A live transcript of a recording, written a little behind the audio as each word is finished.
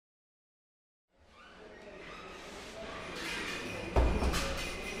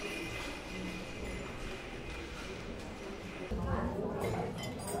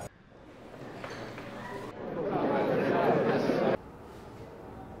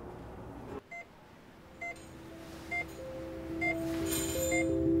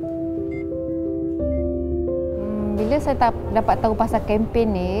Bila saya dapat tahu pasal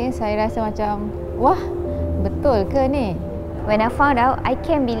kempen ni, saya rasa macam, wah, betul ke ni? When I found out, I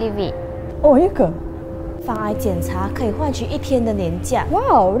can't believe it. Oh, ya ke? 防癌检查可以换取1天的年假。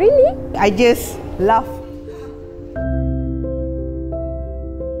 Wow, really? I just love.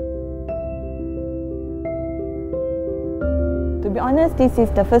 To be honest, this is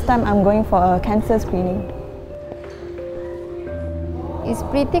the first time I'm going for a cancer screening. It's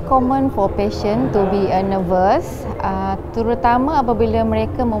pretty common for patient to be nervous, terutama apabila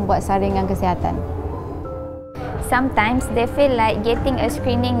mereka membuat saringan kesihatan. Sometimes they feel like getting a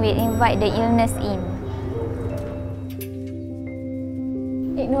screening will invite the illness in.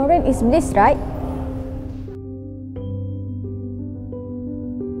 Ignorance is bliss, right?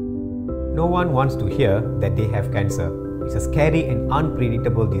 No one wants to hear that they have cancer. It's a scary and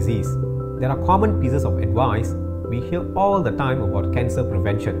unpredictable disease. There are common pieces of advice we hear all the time about cancer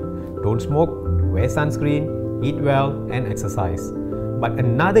prevention. Don't smoke, wear sunscreen, eat well, and exercise. But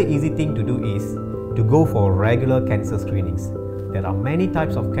another easy thing to do is to go for regular cancer screenings. There are many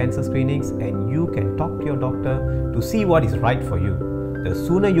types of cancer screenings and you can talk to your doctor to see what is right for you. The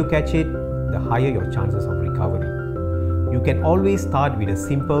sooner you catch it, the higher your chances of recovery. You can always start with a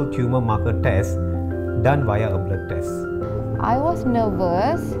simple tumor marker test done via a blood test. I was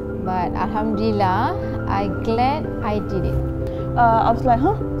nervous, but Alhamdulillah, I'm glad I did it. I was like,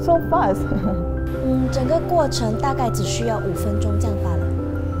 huh, so fast. 整个过程大概只需要5分钟这样罢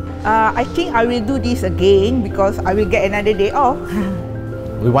了。 I think I will do this again because I will get another day off.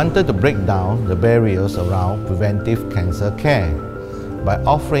 We wanted to break down the barriers around preventive cancer care by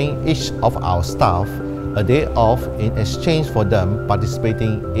offering each of our staff a day off in exchange for them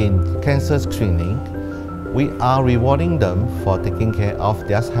participating in cancer screening. We are rewarding them for taking care of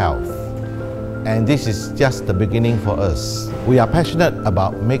their health. And this is just the beginning for us. We are passionate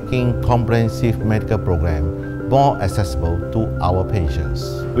about making comprehensive medical program more accessible to our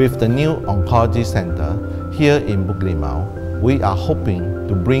patients. With the new Oncology Center here in Bukit Rimau, we are hoping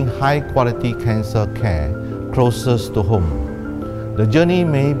to bring high-quality cancer care closer to home. The journey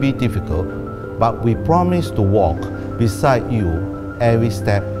may be difficult, but we promise to walk beside you every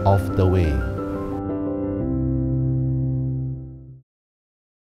step of the way.